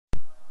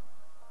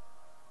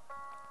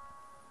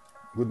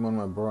Good morning,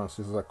 my brothers and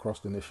sisters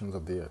across the nations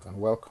of the earth,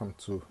 and welcome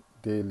to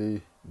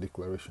Daily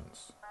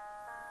Declarations.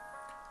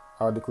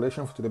 Our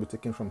declaration for today will be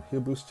taken from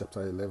Hebrews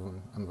chapter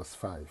 11 and verse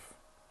 5,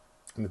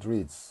 and it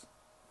reads,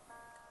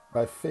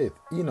 By faith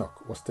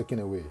Enoch was taken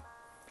away,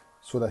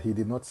 so that he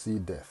did not see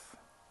death,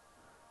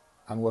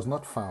 and was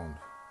not found,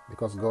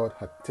 because God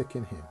had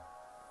taken him.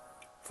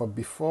 For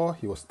before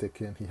he was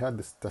taken, he had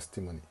this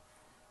testimony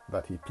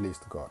that he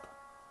pleased God.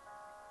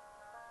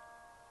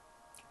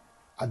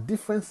 At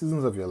different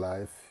seasons of your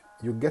life,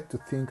 you get to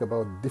think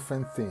about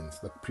different things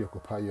that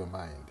preoccupy your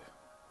mind.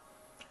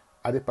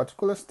 At a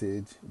particular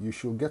stage, you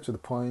should get to the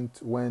point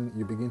when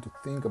you begin to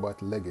think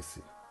about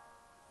legacy.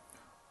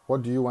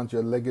 What do you want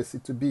your legacy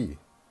to be?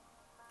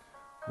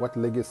 What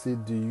legacy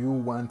do you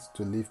want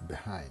to leave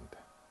behind?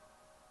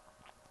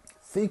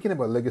 Thinking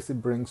about legacy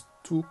brings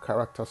two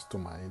characters to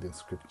mind in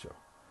Scripture.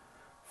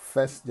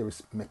 First, there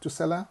is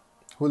Methuselah,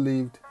 who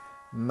lived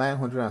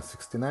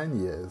 969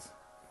 years,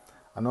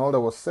 and all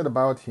that was said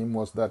about him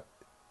was that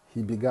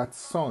he begat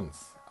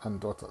sons and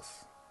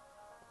daughters.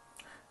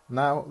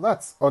 Now,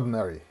 that's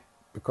ordinary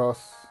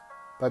because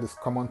that is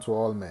common to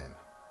all men.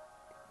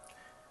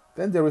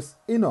 Then there is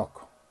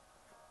Enoch,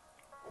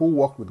 who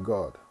walked with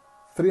God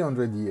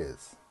 300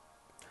 years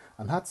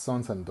and had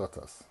sons and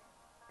daughters.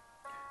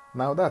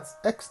 Now, that's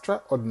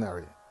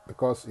extraordinary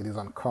because it is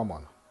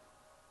uncommon.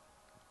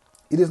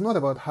 It is not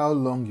about how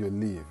long you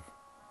live,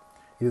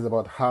 it is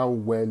about how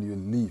well you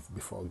live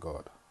before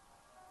God.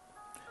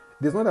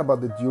 It is not about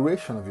the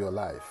duration of your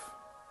life.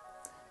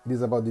 It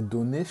is about the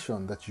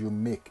donation that you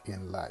make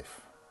in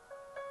life.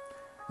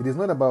 It is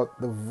not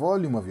about the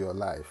volume of your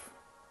life.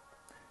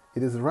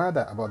 It is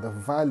rather about the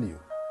value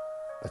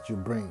that you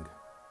bring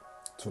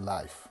to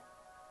life.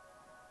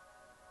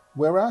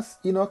 Whereas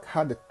Enoch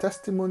had the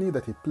testimony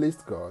that he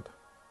pleased God,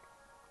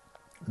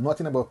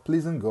 nothing about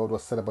pleasing God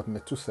was said about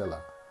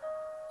Methuselah,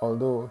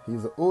 although he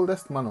is the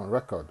oldest man on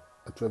record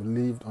to have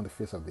lived on the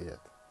face of the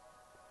earth.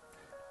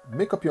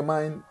 Make up your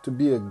mind to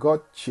be a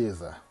God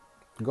chaser,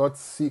 God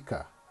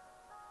seeker,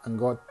 and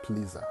God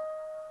pleaser.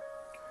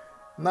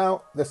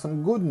 Now, there's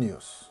some good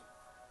news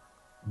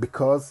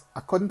because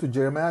according to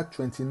Jeremiah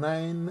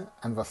 29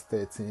 and verse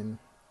 13,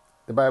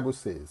 the Bible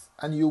says,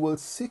 And you will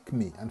seek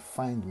me and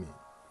find me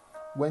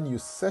when you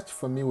search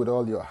for me with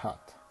all your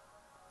heart.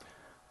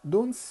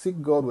 Don't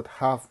seek God with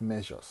half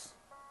measures.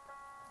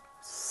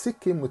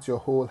 Seek him with your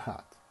whole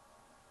heart,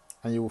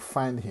 and you will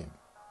find him,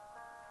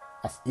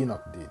 as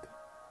Enoch did.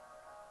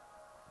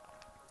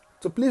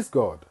 To please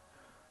God,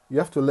 you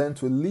have to learn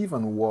to live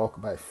and walk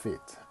by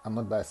faith and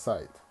not by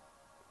sight.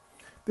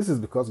 This is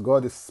because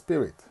God is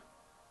spirit.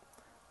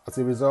 As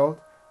a result,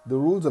 the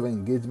rules of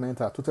engagement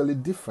are totally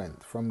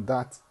different from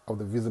that of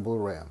the visible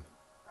realm.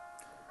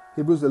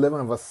 Hebrews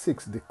 11 verse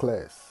 6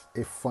 declares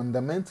a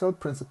fundamental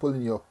principle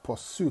in your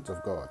pursuit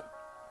of God.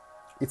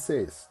 It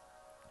says,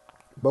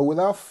 But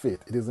without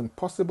faith it is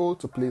impossible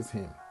to please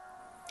him.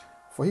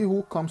 For he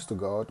who comes to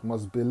God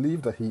must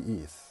believe that he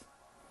is,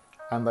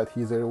 and that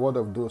he is a reward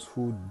of those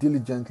who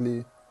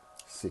diligently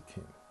seek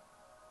him.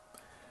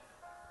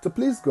 To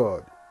please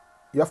God,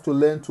 you have to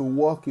learn to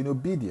walk in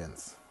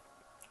obedience.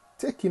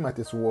 Take him at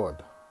his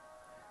word.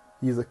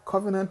 He is a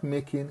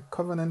covenant-making,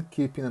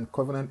 covenant-keeping, and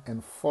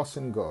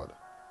covenant-enforcing God.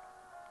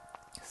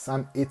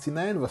 Psalm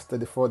 89 verse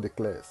 34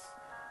 declares,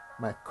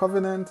 My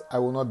covenant I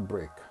will not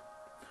break,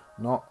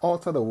 nor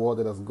alter the word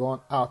that has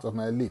gone out of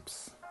my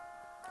lips.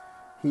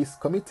 He is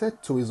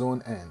committed to his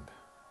own end.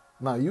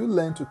 Now you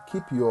learn to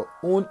keep your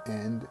own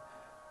end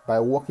by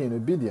walking in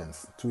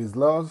obedience to his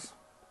laws,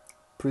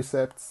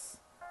 precepts,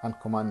 and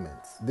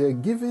commandments. They are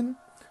given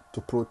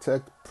to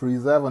protect,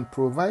 preserve, and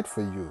provide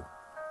for you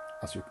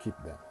as you keep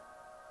them.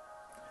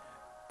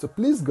 To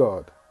please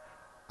God,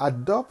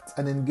 adopt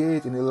and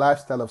engage in a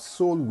lifestyle of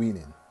soul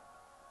winning.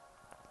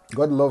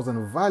 God loves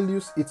and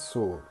values its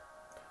soul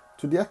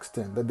to the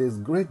extent that there is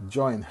great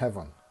joy in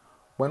heaven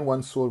when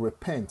one soul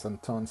repents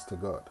and turns to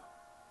God.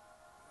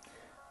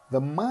 The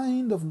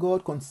mind of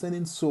God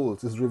concerning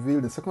souls is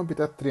revealed in 2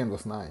 Peter 3 and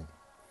verse 9,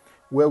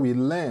 where we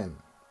learn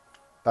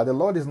that the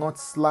Lord is not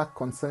slack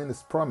concerning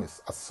his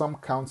promise, as some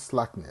count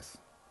slackness,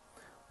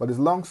 but is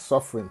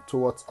long-suffering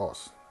towards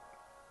us,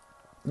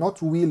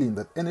 not willing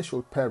that any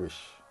should perish,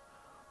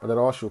 but that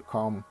all should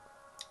come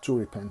to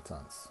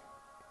repentance.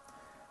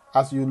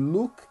 As you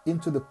look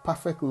into the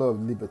perfect law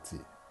of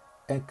liberty,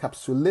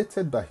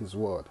 encapsulated by his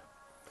word,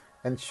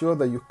 ensure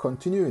that you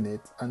continue in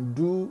it and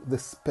do the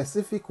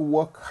specific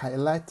work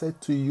highlighted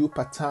to you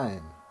per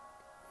time.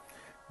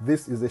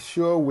 This is a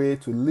sure way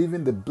to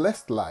living the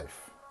blessed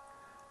life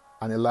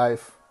and a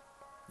life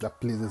that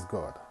pleases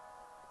God.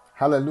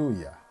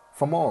 Hallelujah.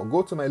 For more,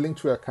 go to my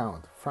Linktree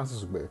account,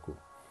 Francis Ugbeku.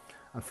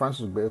 And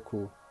Francis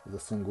Ugbeku is a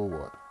single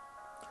word.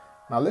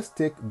 Now let's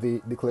take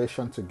the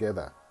declaration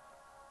together.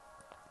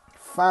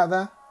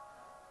 Father,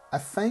 I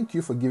thank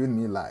you for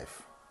giving me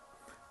life.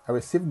 I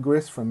receive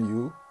grace from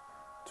you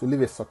to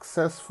live a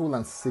successful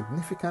and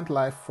significant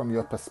life from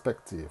your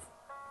perspective.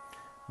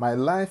 My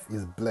life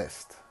is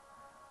blessed.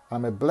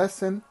 I'm a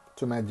blessing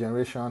to my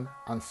generation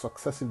and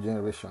successive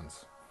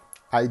generations.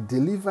 I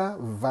deliver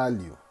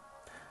value,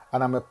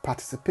 and I'm a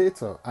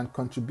participator and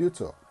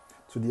contributor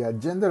to the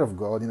agenda of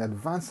God in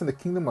advancing the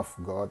kingdom of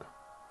God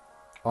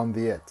on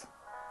the earth.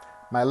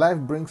 My life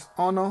brings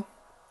honor,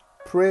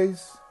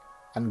 praise,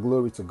 and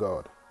glory to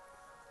God.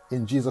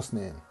 In Jesus'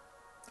 name,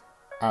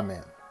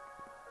 Amen.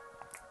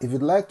 If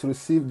you'd like to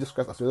receive Jesus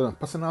Christ as your Lord and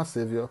personal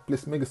Savior,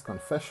 please make this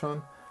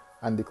confession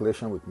and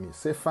declaration with me.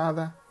 Say,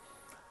 Father,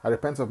 I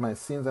repent of my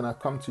sins and I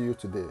come to you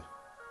today.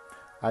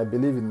 I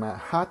believe in my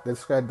heart that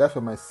Jesus Christ died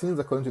for my sins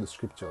according to the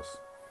Scriptures.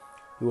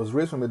 He was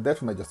raised from the dead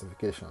for my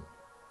justification.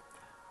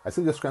 I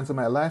see Jesus Christ into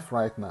my life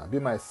right now. Be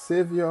my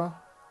Savior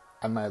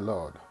and my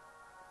Lord.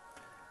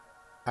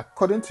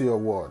 According to your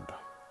word,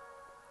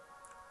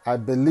 I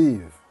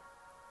believe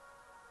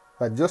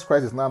that Jesus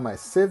Christ is now my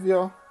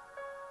Savior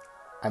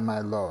and my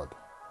Lord.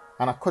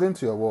 And according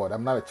to your word,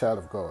 I'm now a child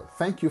of God.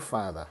 Thank you,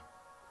 Father.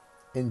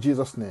 In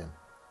Jesus' name,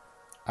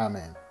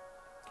 Amen.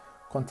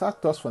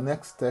 Contact us for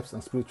next steps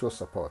and spiritual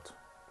support.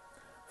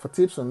 For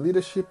tips on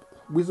leadership,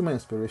 wisdom, and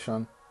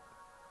inspiration,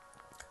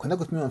 connect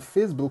with me on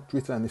Facebook,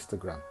 Twitter, and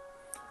Instagram.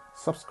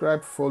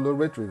 Subscribe, follow,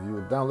 rate,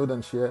 review, download,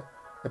 and share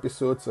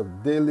episodes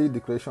of Daily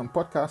Declaration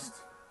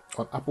Podcast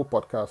on Apple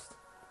Podcast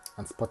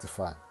and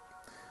Spotify.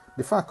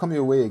 Before I come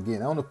your way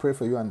again, I want to pray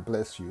for you and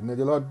bless you. May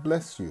the Lord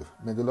bless you.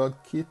 May the Lord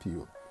keep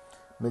you.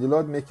 May the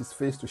Lord make his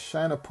face to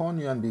shine upon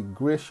you and be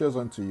gracious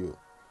unto you.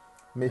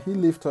 May he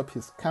lift up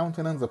his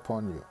countenance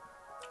upon you,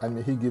 and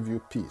may he give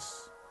you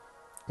peace.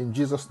 In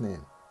Jesus'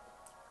 name,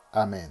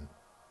 Amen.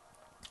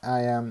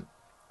 I am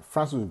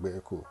Francis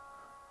Ubeku.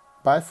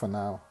 Bye for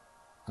now,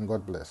 and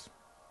God bless.